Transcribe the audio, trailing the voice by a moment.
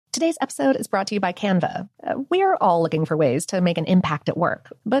Today's episode is brought to you by Canva. We're all looking for ways to make an impact at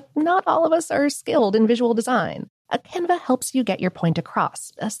work, but not all of us are skilled in visual design. Canva helps you get your point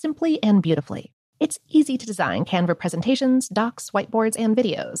across, simply and beautifully. It's easy to design Canva presentations, docs, whiteboards, and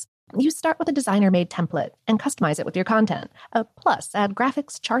videos. You start with a designer-made template and customize it with your content. Plus, add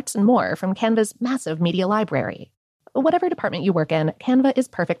graphics, charts, and more from Canva's massive media library. Whatever department you work in, Canva is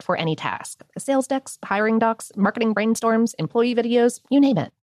perfect for any task. Sales decks, hiring docs, marketing brainstorms, employee videos, you name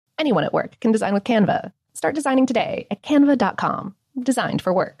it. Anyone at work can design with Canva. Start designing today at canva.com. Designed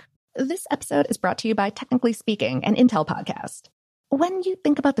for work. This episode is brought to you by Technically Speaking, an Intel podcast. When you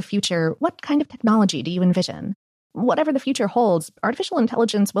think about the future, what kind of technology do you envision? Whatever the future holds, artificial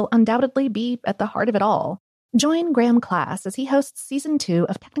intelligence will undoubtedly be at the heart of it all. Join Graham Class as he hosts Season 2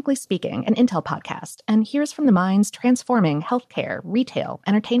 of Technically Speaking, an Intel podcast, and hears from the minds transforming healthcare, retail,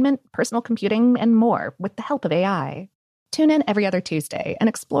 entertainment, personal computing, and more with the help of AI. Tune in every other Tuesday and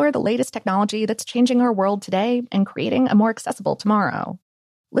explore the latest technology that's changing our world today and creating a more accessible tomorrow.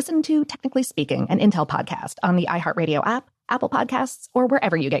 Listen to Technically Speaking, an Intel podcast on the iHeartRadio app, Apple Podcasts, or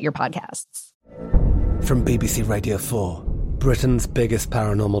wherever you get your podcasts. From BBC Radio 4, Britain's biggest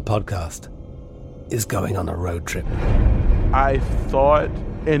paranormal podcast is going on a road trip. I thought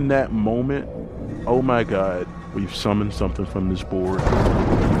in that moment, oh my God, we've summoned something from this board.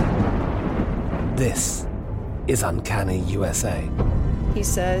 This is Uncanny USA. He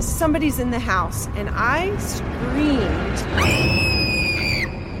says, somebody's in the house, and I screamed.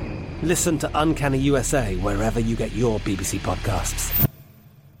 Listen to Uncanny USA wherever you get your BBC podcasts,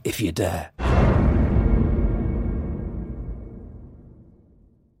 if you dare.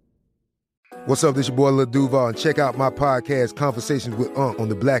 What's up, this your boy Lil Duval, and check out my podcast, Conversations with Unc, on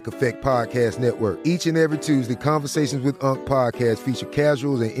the Black Effect Podcast Network. Each and every Tuesday, Conversations with Unc podcast feature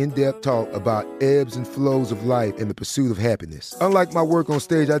casual and in-depth talk about ebbs and flows of life and the pursuit of happiness. Unlike my work on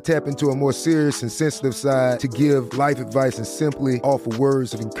stage, I tap into a more serious and sensitive side to give life advice and simply offer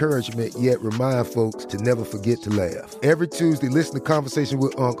words of encouragement, yet remind folks to never forget to laugh. Every Tuesday, listen to Conversations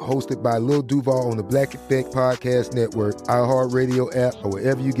with Unc, hosted by Lil Duval on the Black Effect Podcast Network, iHeartRadio app, or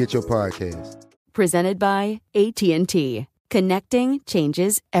wherever you get your podcasts. Presented by AT&T. Connecting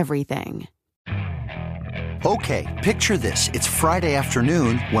changes everything. Okay, picture this. It's Friday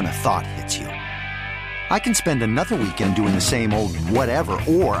afternoon when a thought hits you. I can spend another weekend doing the same old whatever,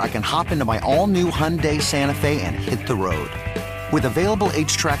 or I can hop into my all-new Hyundai Santa Fe and hit the road. With available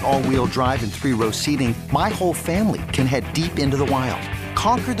H-Track all-wheel drive and 3-row seating, my whole family can head deep into the wild.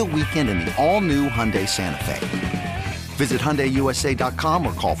 Conquer the weekend in the all-new Hyundai Santa Fe. Visit HyundaiUSA.com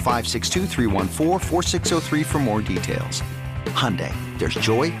or call 562-314-4603 for more details. Hyundai, there's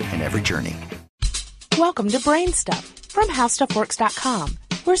joy in every journey. Welcome to Brain Stuff from HowStuffWorks.com,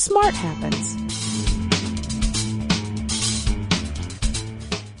 where smart happens.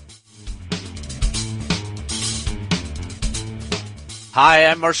 Hi,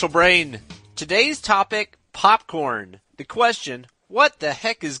 I'm Marshall Brain. Today's topic, popcorn. The question, what the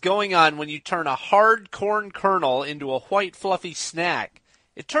heck is going on when you turn a hard corn kernel into a white fluffy snack?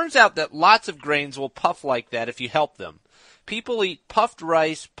 It turns out that lots of grains will puff like that if you help them. People eat puffed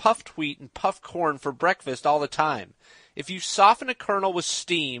rice, puffed wheat, and puffed corn for breakfast all the time. If you soften a kernel with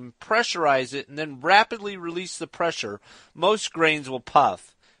steam, pressurize it, and then rapidly release the pressure, most grains will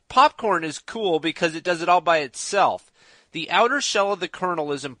puff. Popcorn is cool because it does it all by itself. The outer shell of the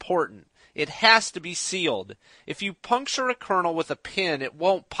kernel is important. It has to be sealed. If you puncture a kernel with a pin, it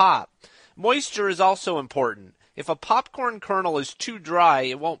won't pop. Moisture is also important. If a popcorn kernel is too dry,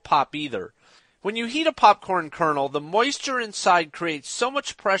 it won't pop either. When you heat a popcorn kernel, the moisture inside creates so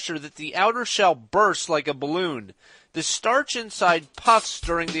much pressure that the outer shell bursts like a balloon. The starch inside puffs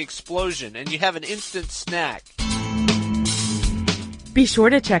during the explosion, and you have an instant snack. Be sure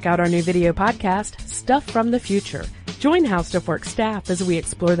to check out our new video podcast, Stuff from the Future. Join How Stuff Works staff as we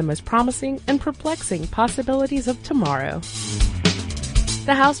explore the most promising and perplexing possibilities of tomorrow.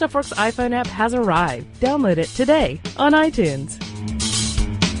 The How Stuff Works iPhone app has arrived. Download it today on iTunes.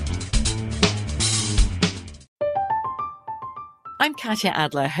 I'm Katya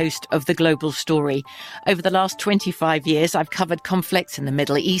Adler, host of The Global Story. Over the last 25 years, I've covered conflicts in the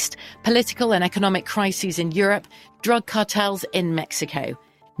Middle East, political and economic crises in Europe, drug cartels in Mexico.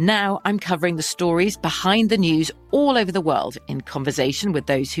 Now I'm covering the stories behind the news all over the world in conversation with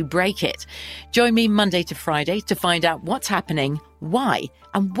those who break it. Join me Monday to Friday to find out what's happening, why,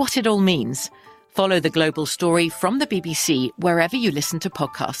 and what it all means. Follow The Global Story from the BBC wherever you listen to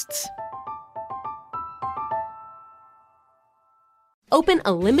podcasts. Open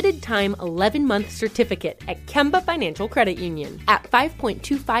a limited-time 11-month certificate at Kemba Financial Credit Union. At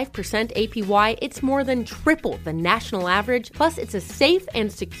 5.25% APY, it's more than triple the national average, plus it's a safe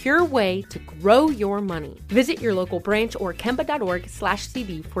and secure way to grow your money. Visit your local branch or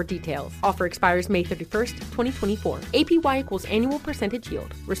kemba.org/cb for details. Offer expires May 31st, 2024. APY equals annual percentage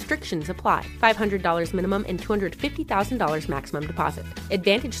yield. Restrictions apply. $500 minimum and $250,000 maximum deposit.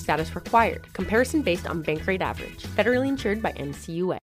 Advantage status required. Comparison based on bank rate average. Federally insured by NCUA.